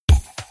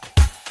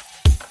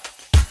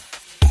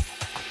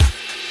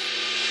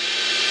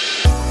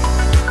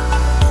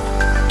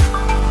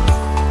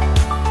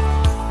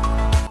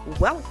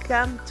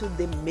welcome to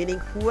the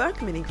Meaningful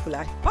Work, Meaningful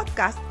Life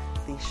podcast,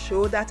 the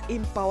show that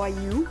empowers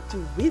you to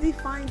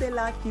redefine the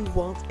life you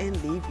want and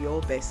live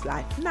your best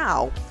life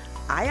now.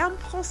 I am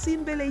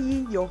Francine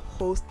Belayi, your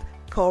host,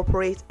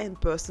 corporate and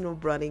personal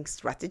branding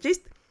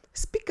strategist,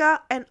 speaker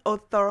and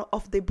author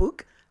of the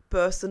book,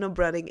 Personal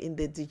Branding in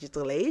the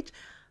Digital Age,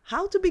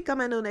 How to Become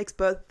a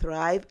Non-Expert,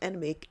 Thrive and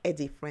Make a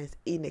Difference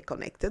in a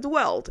Connected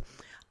World.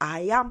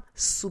 I am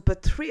super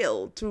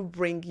thrilled to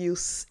bring you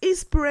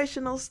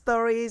inspirational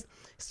stories,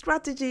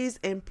 strategies,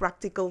 and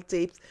practical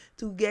tips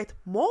to get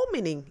more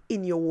meaning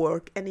in your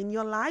work and in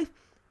your life,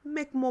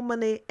 make more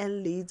money,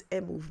 and lead a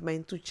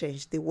movement to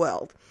change the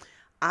world.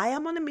 I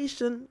am on a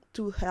mission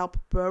to help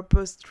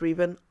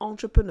purpose-driven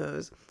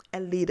entrepreneurs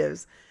and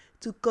leaders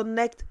to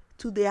connect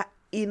to their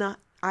inner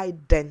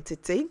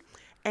identity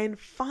and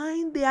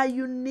find their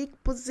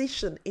unique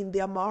position in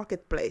their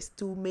marketplace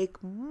to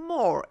make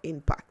more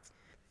impact.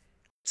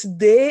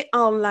 Today,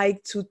 I'd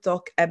like to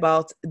talk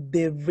about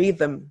the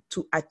rhythm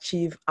to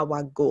achieve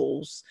our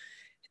goals.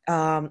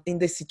 In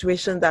the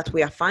situation that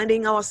we are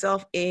finding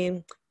ourselves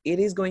in, it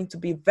is going to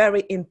be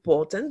very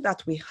important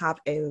that we have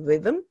a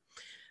rhythm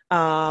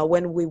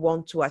when we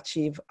want to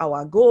achieve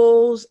our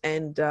goals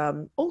and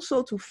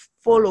also to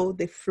follow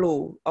the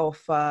flow of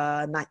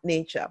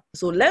nature.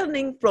 So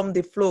learning from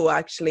the flow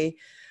actually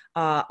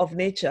of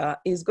nature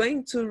is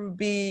going to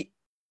be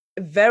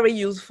very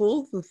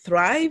useful to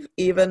thrive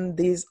even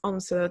these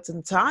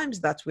uncertain times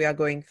that we are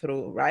going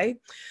through, right?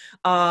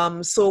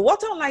 So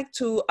what I'd like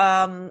to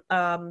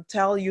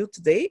tell you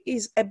today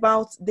is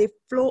about the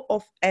flow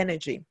of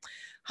energy,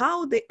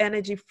 how the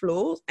energy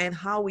flows and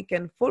how we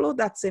can follow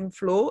that same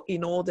flow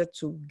in order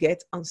to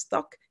get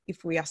unstuck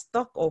if we are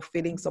stuck or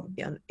feeling some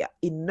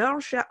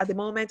inertia at the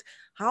moment,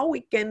 how we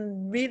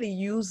can really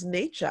use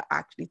nature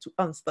actually to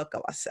unstuck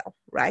ourselves,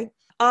 right?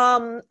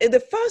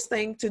 The first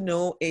thing to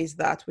know is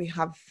that we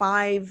have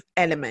 5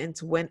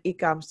 elements when it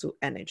comes to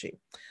energy.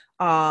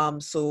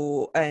 And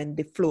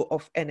the flow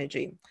of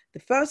energy. The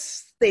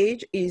first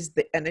stage is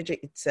the energy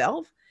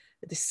itself.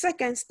 The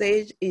second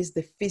stage is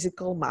the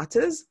physical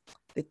matters.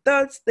 The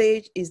third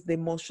stage is the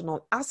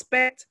emotional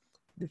aspect.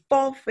 The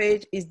fourth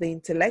stage is the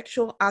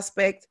intellectual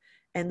aspect.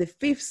 And the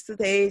fifth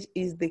stage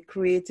is the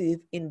creative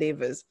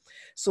endeavors.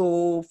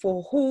 So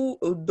for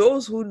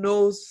those who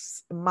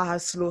knows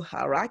Maslow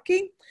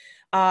hierarchy,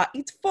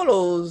 it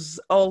follows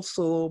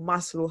also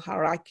Maslow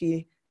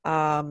hierarchy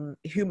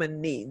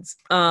human needs.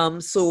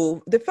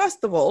 So the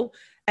first of all,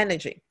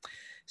 energy.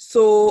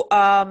 So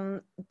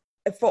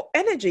for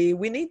energy,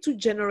 we need to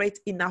generate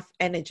enough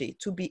energy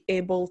to be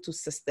able to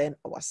sustain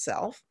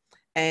ourselves.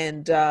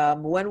 And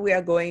when we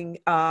are going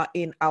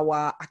in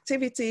our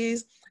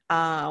activities,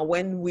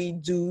 when we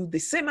do the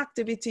same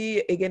activity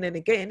again and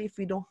again, if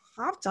we don't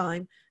have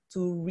time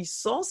to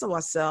resource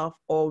ourselves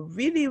or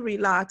really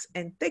relax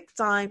and take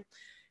time,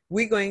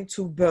 we're going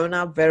to burn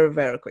out very,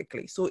 very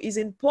quickly. So it's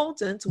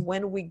important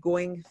when we're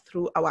going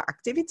through our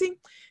activity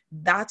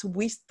that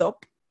we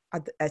stop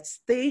at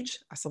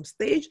some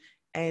stage,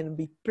 and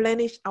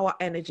replenish our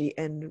energy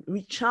and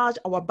recharge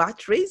our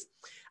batteries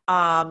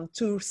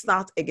to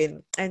start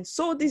again. And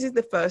so this is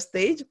the first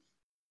stage,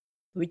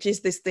 which is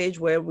the stage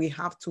where we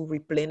have to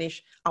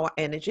replenish our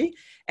energy.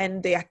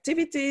 And the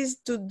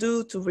activities to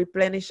do to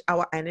replenish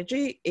our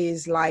energy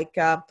is like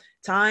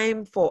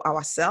time for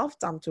ourselves,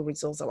 time to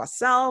resource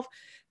ourselves,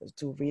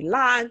 to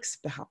relax,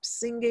 perhaps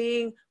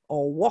singing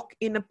or walk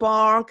in a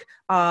park,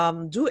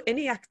 do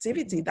any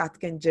activity that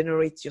can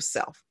generate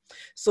yourself.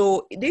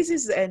 So this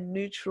is a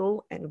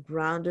neutral and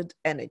grounded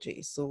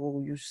energy.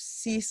 So you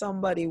see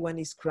somebody when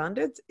he's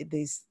grounded,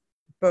 this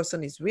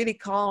person is really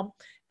calm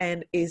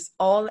and is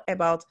all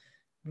about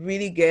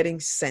really getting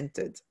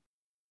centered.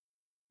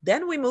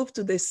 Then we move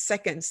to the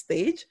second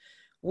stage,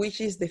 which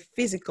is the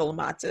physical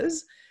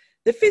matters.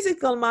 The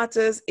physical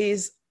matters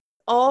is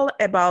all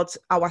about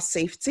our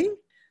safety,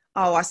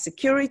 our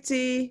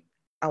security,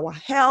 our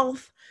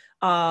health,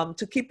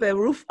 to keep a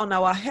roof on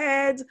our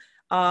head,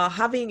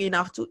 having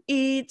enough to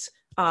eat,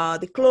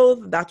 the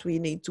clothes that we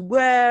need to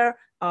wear,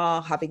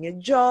 having a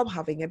job,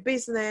 having a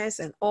business,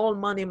 and all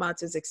money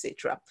matters,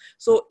 etc.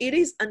 So it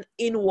is an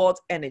inward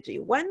energy.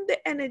 When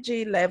the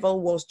energy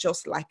level was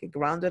just like a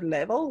grounded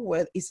level,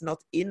 where it's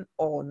not in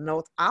or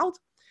not out,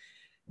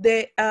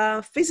 the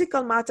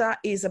physical matter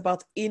is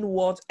about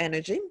inward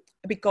energy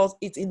because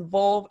it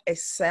involves a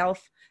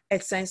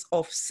sense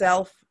of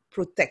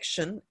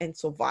self-protection and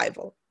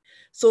survival.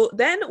 So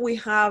then we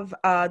have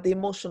the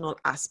emotional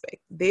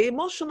aspect. The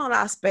emotional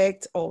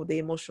aspect or the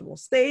emotional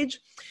stage,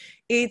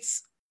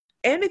 it's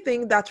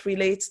anything that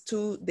relates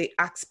to the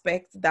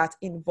aspect that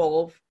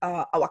involve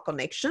our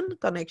connection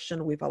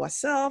with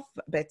ourselves,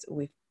 but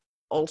with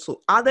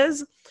also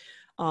others,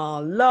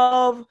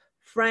 love,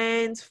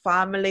 friends,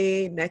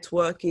 family,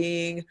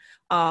 networking,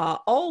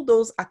 all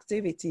those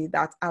activities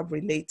that are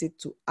related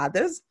to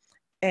others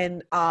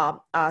and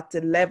at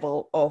the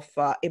level of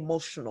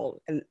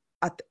emotional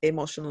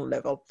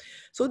level.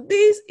 So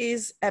this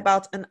is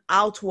about an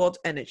outward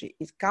energy.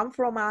 It comes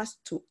from us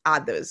to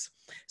others.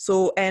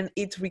 So, and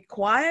it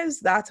requires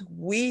that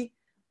we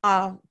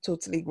are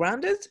totally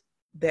grounded.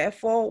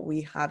 Therefore,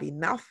 we have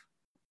enough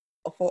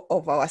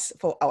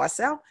for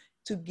ourselves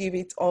to give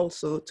it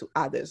also to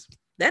others.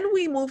 Then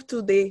we move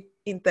to the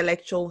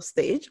intellectual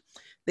stage.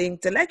 The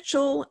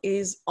intellectual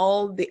is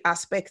all the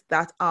aspects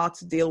that are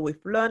to deal with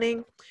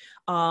learning,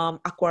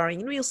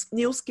 acquiring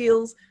new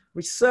skills,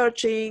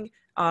 researching,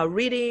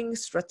 reading,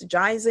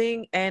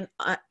 strategizing, and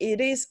it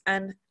is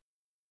an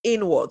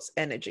inwards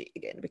energy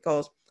again,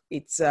 because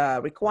it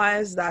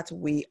requires that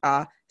we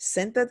are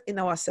centered in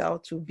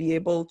ourselves to be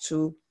able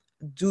to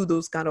do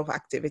those kind of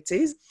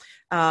activities,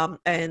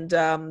 and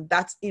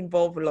that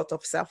involve a lot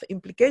of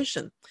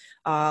self-implication.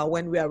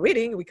 When we are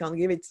reading, we can't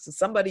give it to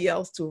somebody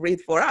else to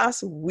read for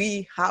us.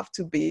 We have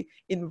to be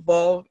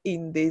involved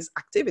in this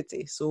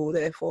activity, so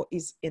therefore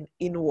is an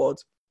inward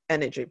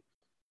energy.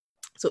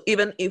 So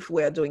even if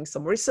we're doing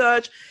some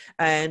research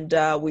and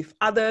with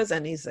others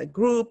and it's a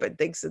group and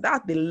things like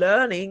that, the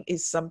learning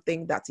is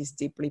something that is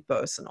deeply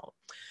personal.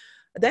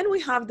 Then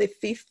we have the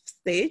fifth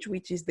stage,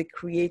 which is the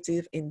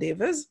creative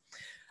endeavors.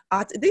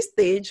 At this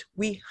stage,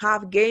 we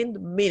have gained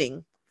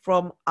meaning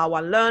from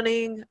our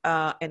learning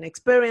and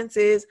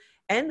experiences,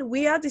 and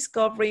we are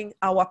discovering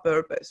our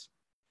purpose.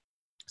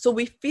 So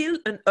we feel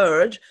an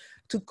urge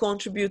to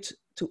contribute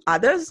to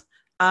others,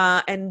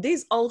 and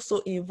this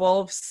also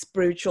involves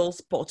spiritual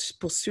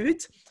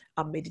pursuit,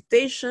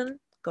 meditation,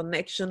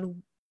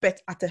 connection, but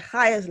at a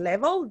higher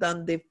level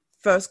than the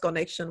first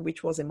connection,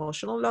 which was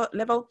emotional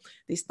level.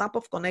 This type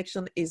of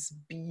connection is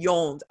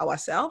beyond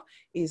ourselves,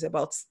 is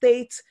about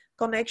state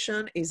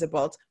connection, is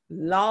about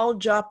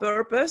larger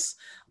purpose.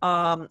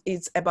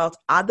 It's about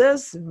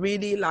others,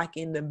 really like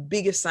in the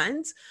bigger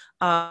sense.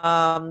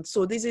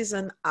 So this is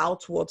an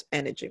outward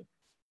energy.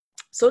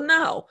 So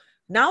now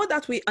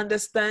that we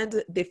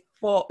understand the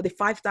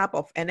five type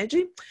of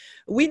energy,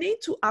 we need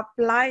to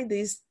apply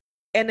this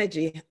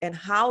energy and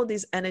how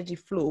this energy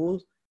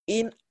flows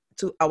into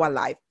our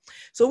life.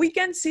 So we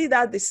can see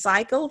that the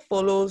cycle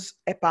follows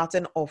a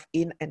pattern of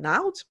in and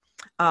out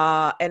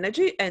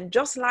energy, and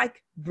just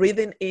like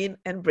breathing in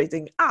and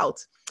breathing out.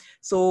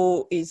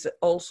 So it's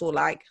also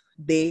like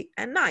day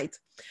and night.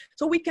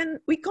 So we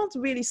can't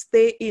really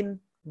stay in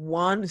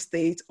one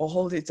state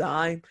all the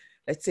time.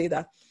 Let's say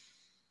that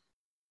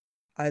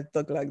I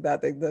talk like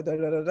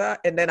that,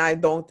 and then I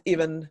don't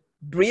even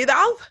breathe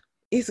out.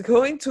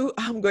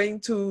 I'm going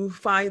to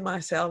find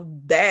myself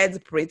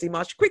dead pretty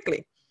much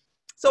quickly.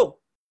 So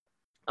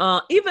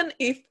even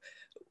if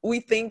we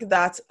think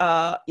that,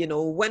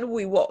 when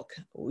we walk,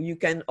 you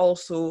can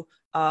also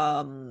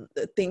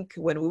think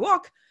when we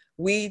walk,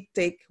 we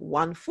take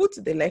one foot,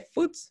 the left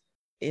foot,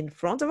 in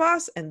front of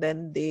us, and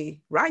then the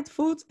right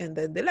foot, and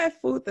then the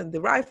left foot, and the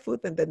right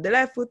foot, and then the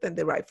left foot, and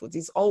the right foot.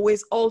 It's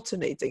always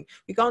alternating.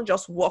 We can't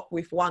just walk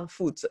with one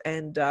foot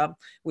and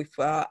with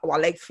our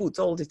left foot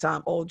all the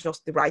time, or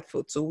just the right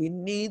foot. So we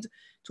need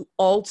to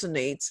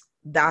alternate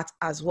that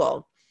as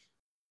well.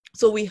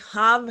 So we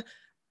have,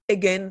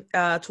 again,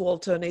 to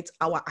alternate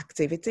our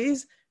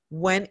activities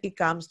when it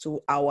comes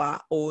to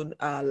our own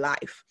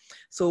life.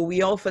 So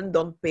we often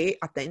don't pay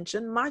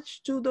attention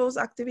much to those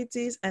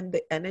activities and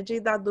the energy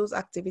that those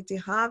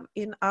activities have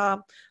in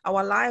our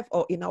life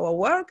or in our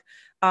work,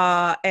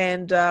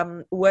 and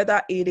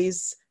whether it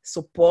is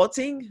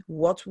supporting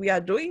what we are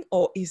doing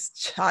or is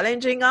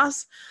challenging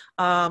us.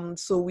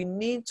 So we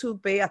need to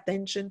pay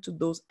attention to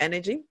those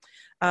energy.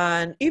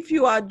 And if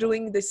you are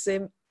doing the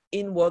same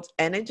inward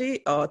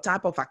energy or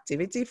type of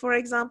activity, for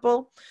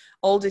example,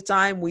 all the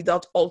time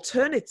without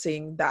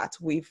alternating that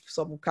with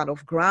some kind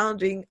of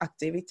grounding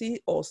activity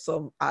or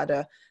some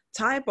other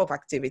type of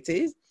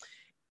activities,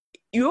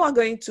 you are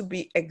going to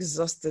be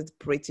exhausted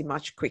pretty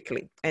much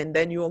quickly. And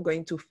then you are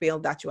going to feel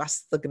that you are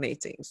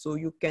stagnating. So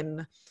you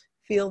can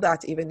feel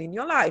that even in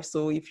your life.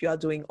 So if you are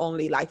doing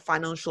only like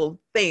financial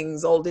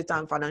things all the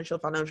time, financial,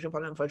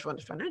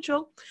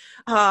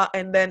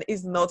 and then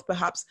is not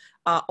perhaps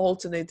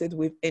alternated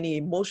with any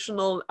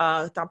emotional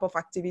type of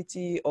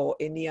activity or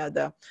any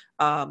other,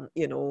 a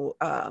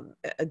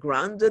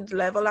grounded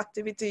level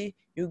activity,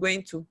 you're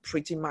going to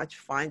pretty much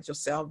find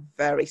yourself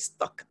very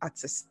stuck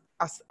at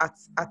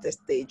a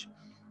stage.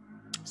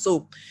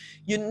 So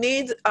you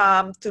need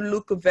to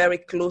look very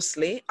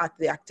closely at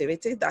the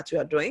activity that you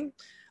are doing,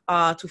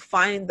 to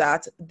find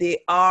that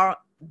they are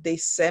the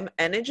same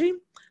energy.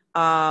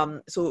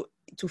 So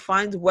to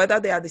find whether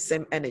they are the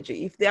same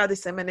energy. If they are the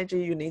same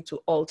energy, you need to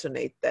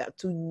alternate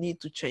that, need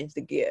to change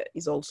the gear.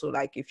 It's also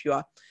like if you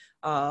are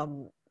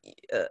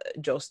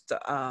just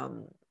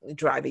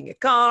driving a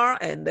car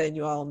and then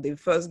you are on the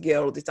first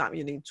gear all the time,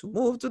 you need to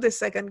move to the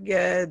second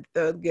gear, the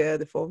third gear,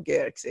 the fourth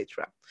gear,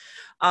 etc.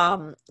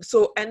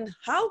 So, and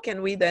how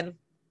can we then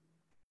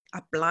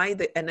apply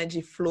the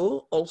energy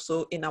flow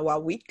also in our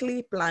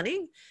weekly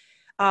planning?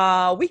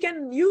 We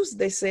can use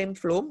the same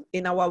flow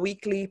in our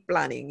weekly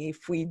planning.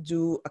 If we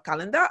do a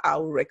calendar, I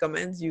would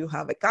recommend you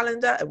have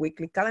a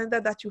weekly calendar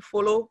that you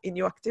follow in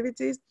your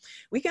activities.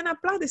 We can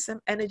apply the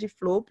same energy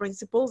flow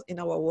principles in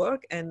our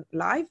work and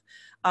life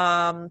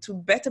to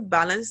better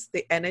balance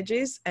the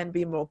energies and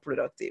be more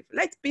productive.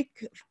 Let's pick,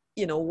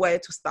 where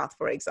to start,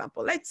 for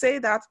example. Let's say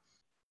that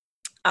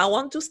I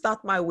want to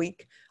start my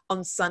week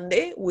on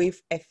Sunday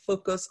with a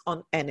focus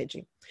on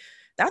energy.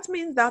 That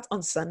means that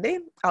on Sunday,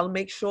 I'll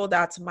make sure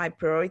that my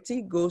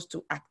priority goes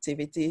to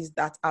activities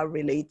that are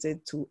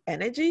related to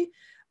energy,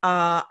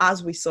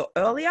 as we saw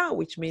earlier,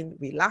 which means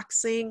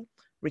relaxing,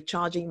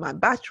 recharging my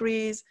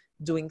batteries,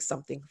 doing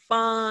something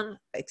fun,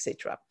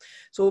 etc.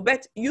 So,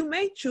 but you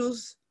may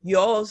choose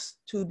yours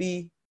to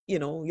be,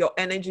 your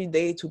energy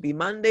day to be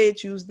Monday,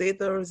 Tuesday,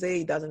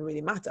 Thursday. It doesn't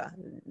really matter.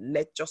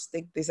 Let's just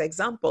take this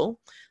example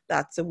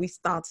that we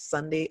start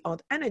Sunday on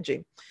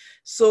energy.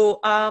 So,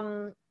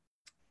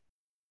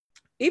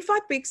 if I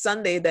pick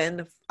Sunday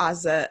then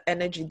as an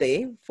energy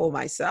day for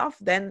myself,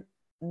 then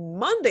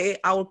Monday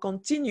I will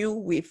continue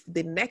with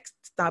the next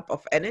type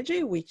of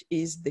energy, which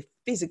is the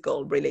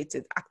physical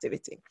related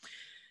activity.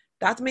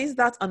 That means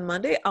that on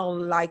Monday, I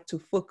would like to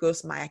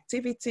focus my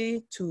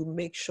activity to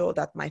make sure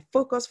that my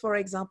focus, for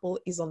example,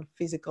 is on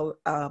physical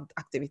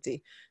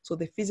activity. So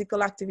the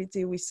physical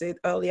activity we said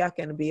earlier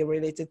can be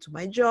related to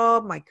my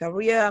job, my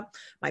career,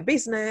 my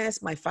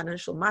business, my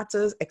financial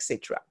matters,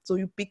 etc. So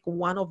you pick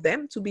one of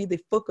them to be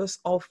the focus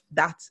of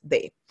that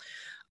day.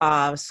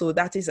 So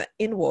that is an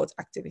inward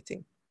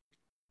activity.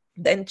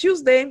 Then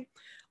Tuesday,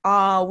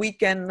 we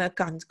can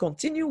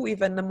continue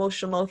with an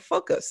emotional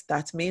focus.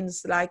 That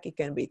means like it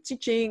can be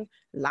teaching,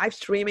 live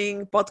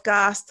streaming,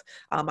 podcast.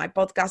 My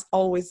podcast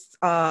always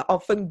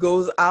often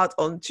goes out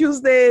on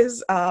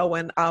Tuesdays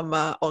when I'm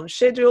on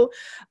schedule.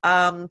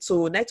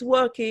 So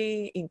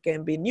networking, it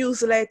can be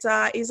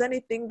newsletter, is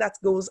anything that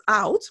goes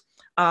out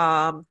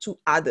to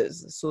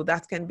others. So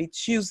that can be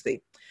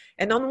Tuesday.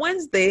 And on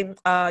Wednesday,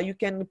 you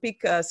can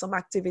pick some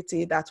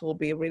activity that will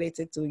be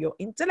related to your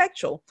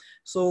intellectual.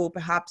 So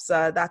perhaps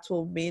that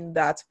will mean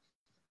that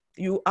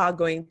you are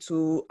going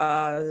to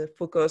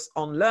focus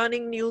on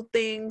learning new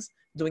things,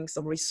 doing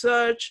some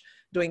research,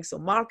 doing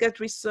some market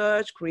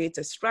research, create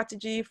a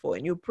strategy for a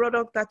new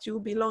product that you'll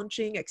be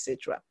launching,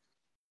 etc.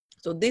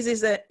 So this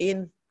is an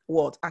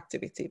inward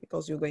activity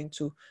because you're going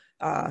to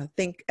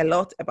think a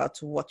lot about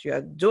what you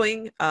are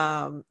doing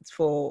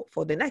for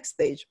the next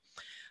stage.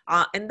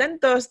 And then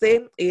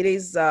Thursday, it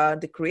is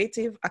the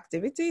creative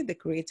activity, the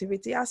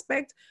creativity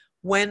aspect,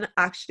 when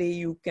actually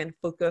you can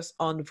focus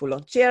on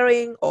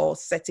volunteering or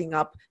setting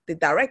up the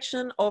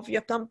direction of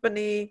your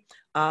company,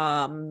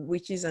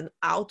 which is an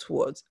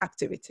outward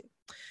activity.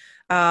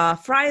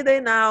 Friday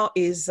now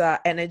is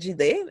energy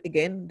day.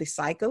 Again, the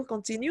cycle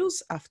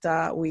continues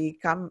after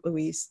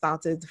we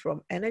started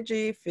from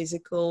energy,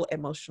 physical,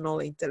 emotional,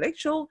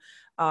 intellectual,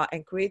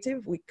 and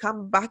creative. We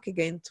come back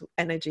again to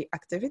energy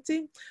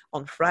activity.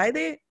 On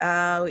Friday,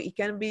 it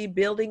can be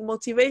building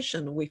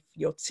motivation with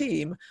your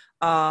team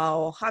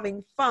or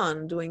having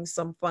fun, doing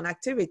some fun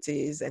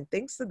activities and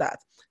things like that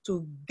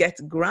to get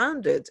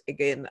grounded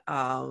again,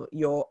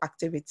 your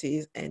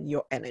activities and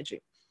your energy.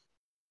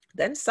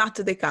 Then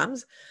Saturday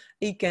comes,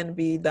 it can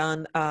be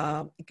done,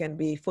 it can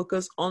be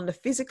focused on the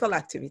physical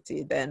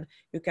activity. Then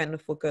you can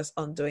focus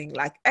on doing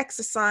like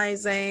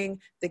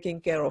exercising,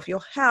 taking care of your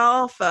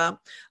health,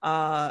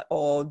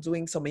 or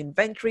doing some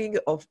inventory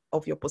of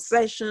your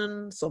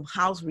possession, some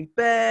house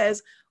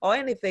repairs, or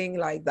anything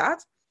like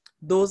that.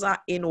 Those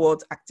are inward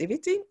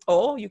activity.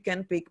 Or you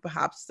can pick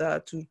perhaps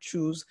to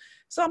choose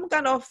some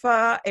kind of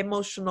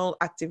emotional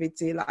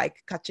activity like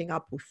catching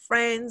up with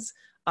friends,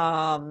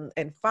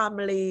 and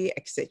family,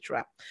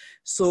 etc.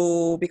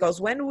 So because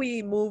when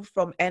we move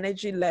from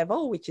energy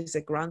level, which is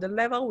a grounded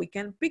level, we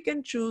can pick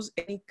and choose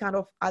any kind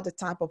of other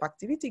type of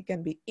activity. It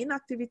can be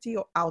inactivity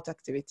or out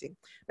activity,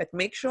 but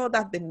make sure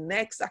that the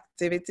next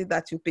activity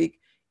that you pick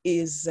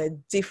is a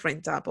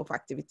different type of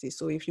activity.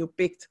 So if you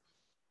picked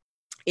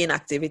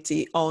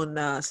inactivity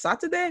on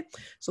Saturday,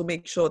 so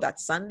make sure that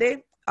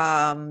Sunday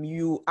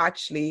you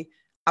actually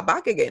are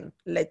back again.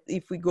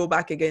 If we go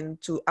back again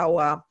to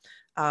our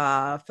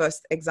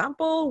first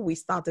example, we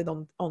started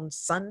on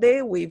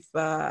Sunday with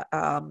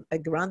a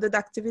grounded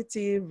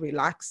activity,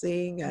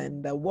 relaxing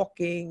and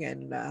walking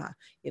and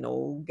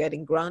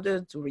getting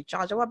grounded to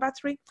recharge our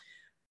battery.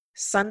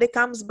 Sunday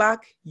comes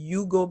back,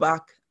 you go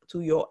back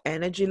to your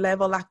energy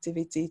level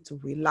activity to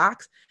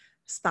relax,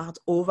 start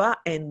over,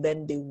 and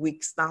then the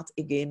week starts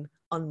again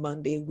on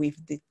Monday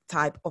with the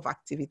type of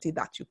activity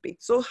that you pick.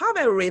 So have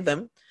a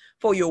rhythm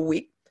for your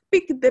week.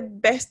 Pick the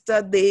best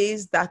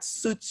days that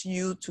suits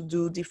you to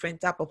do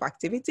different type of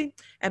activity,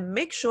 and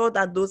make sure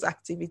that those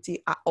activities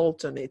are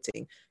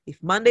alternating.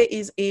 If Monday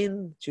is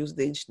in,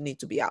 Tuesday need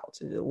to be out,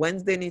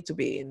 Wednesday need to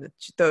be in,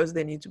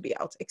 Thursday need to be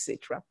out,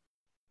 etc.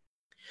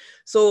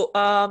 So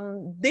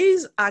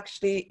this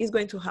actually is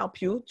going to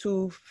help you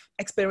to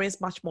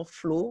experience much more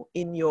flow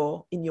in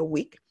your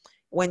week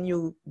when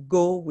you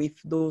go with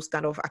those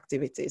kind of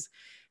activities.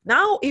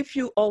 Now, if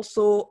you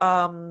also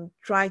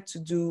try to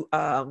do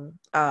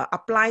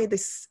apply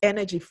this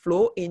energy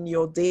flow in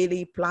your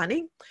daily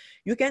planning,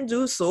 you can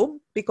do so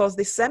because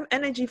the same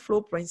energy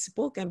flow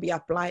principle can be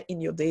applied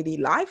in your daily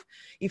life.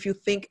 If you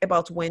think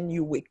about when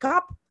you wake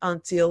up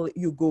until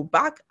you go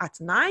back at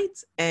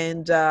night,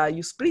 and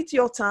you split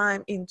your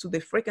time into the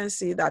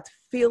frequency that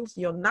fills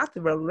your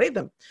natural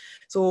rhythm.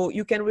 So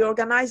you can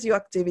reorganize your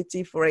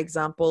activity, for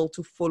example,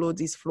 to follow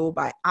this flow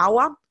by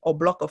hour or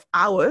block of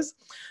hours.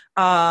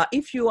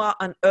 If you are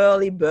an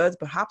early bird,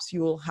 perhaps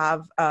you will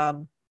have,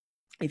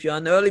 if you're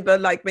an early bird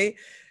like me,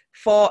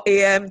 4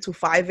 a.m. to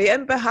 5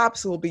 a.m.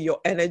 perhaps will be your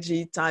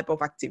energy type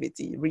of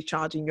activity,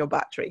 recharging your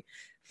battery.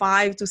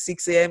 5 to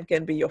 6 a.m.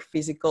 can be your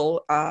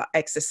physical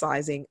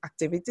exercising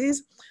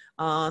activities.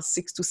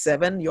 6 to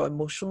 7, your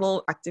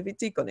emotional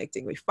activity,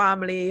 connecting with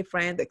family,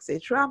 friends,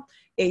 etc.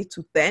 8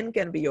 to 10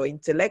 can be your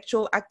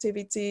intellectual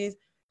activities,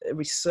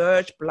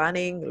 research,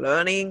 planning,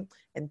 learning.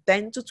 And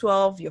 10 to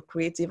 12, your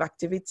creative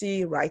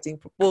activity, writing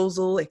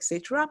proposal,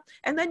 etc.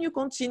 And then you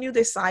continue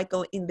the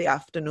cycle in the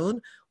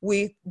afternoon.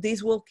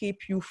 This will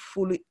keep you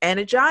fully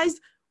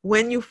energized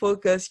when you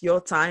focus your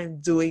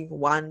time doing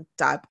one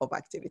type of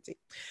activity.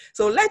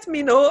 So let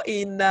me know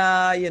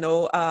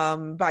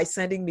by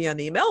sending me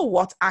an email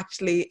what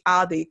actually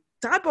are the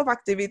type of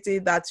activity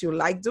that you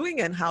like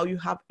doing and how you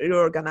have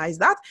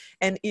reorganized that.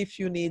 And if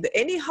you need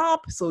any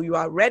help, so you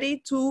are ready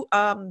to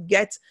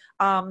get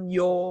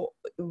your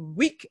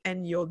week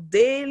and your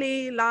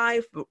daily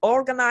life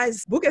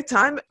organized, book a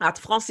time at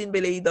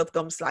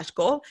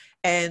francinebelayi.com/call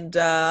and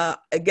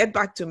get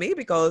back to me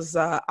because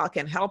I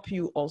can help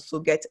you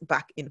also get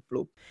back in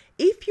flow.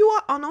 If you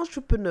are an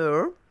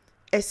entrepreneur,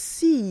 a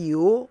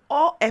CEO,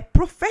 or a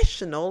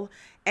professional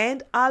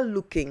and are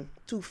looking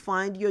to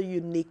find your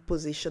unique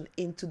position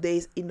in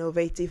today's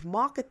innovative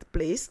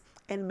marketplace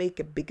and make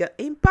a bigger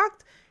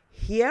impact,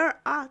 here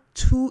are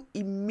 2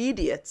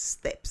 immediate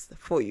steps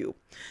for you.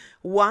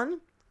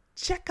 1,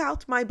 check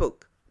out my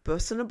book,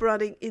 Personal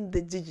Branding in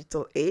the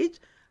Digital Age: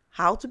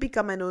 How to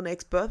Become a Known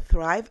Expert,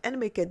 Thrive, and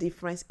Make a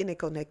Difference in a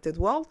Connected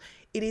World.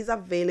 It is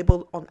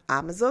available on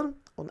Amazon,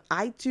 on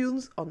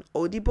iTunes, on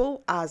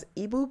Audible as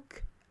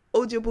ebook,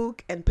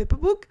 audiobook, and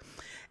paperbook.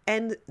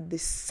 And the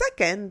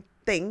second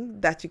thing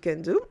that you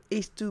can do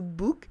is to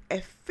book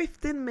a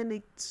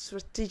 15-minute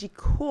strategic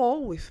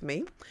call with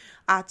me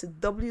at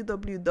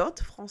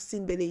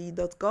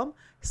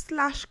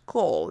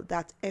www.francinebelayi.com/call.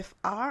 That's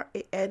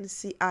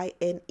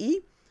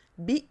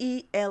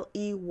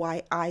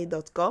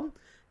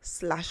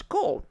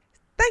Francinebelayi.com/call.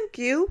 Thank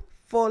you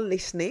for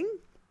listening.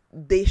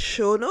 The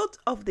show notes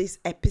of this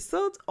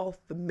episode of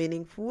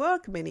Meaningful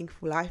Work,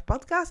 Meaningful Life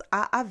podcast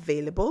are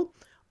available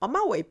on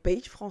my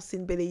webpage,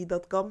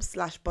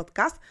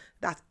 francinebelayi.com/podcast.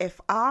 That's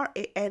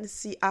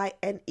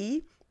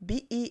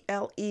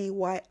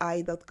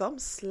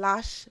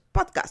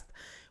Francinebelayi.com/podcast,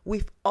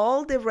 with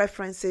all the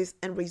references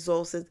and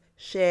resources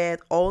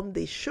shared on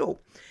this show.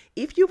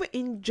 If you've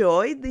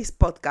enjoyed this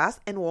podcast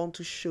and want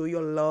to show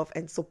your love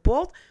and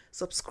support,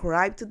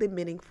 subscribe to the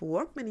Meaningful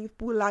Work,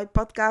 Meaningful Life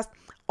podcast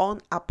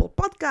on Apple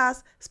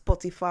Podcasts,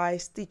 Spotify,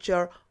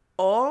 Stitcher,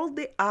 all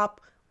the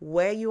app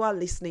where you are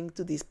listening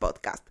to this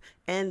podcast,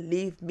 and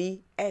leave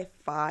me a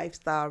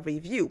 5-star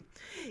review.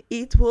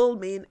 It will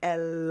mean a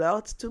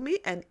lot to me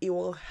and it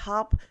will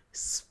help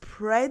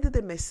spread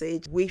the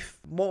message with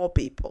more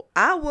people.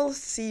 I will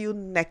see you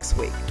next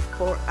week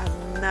for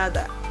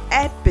another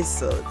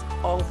episode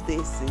of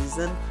this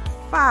season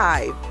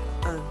 5.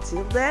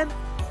 Until then,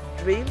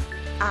 dream,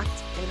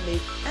 act, and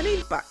make an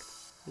impact.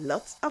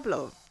 Lots of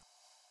love.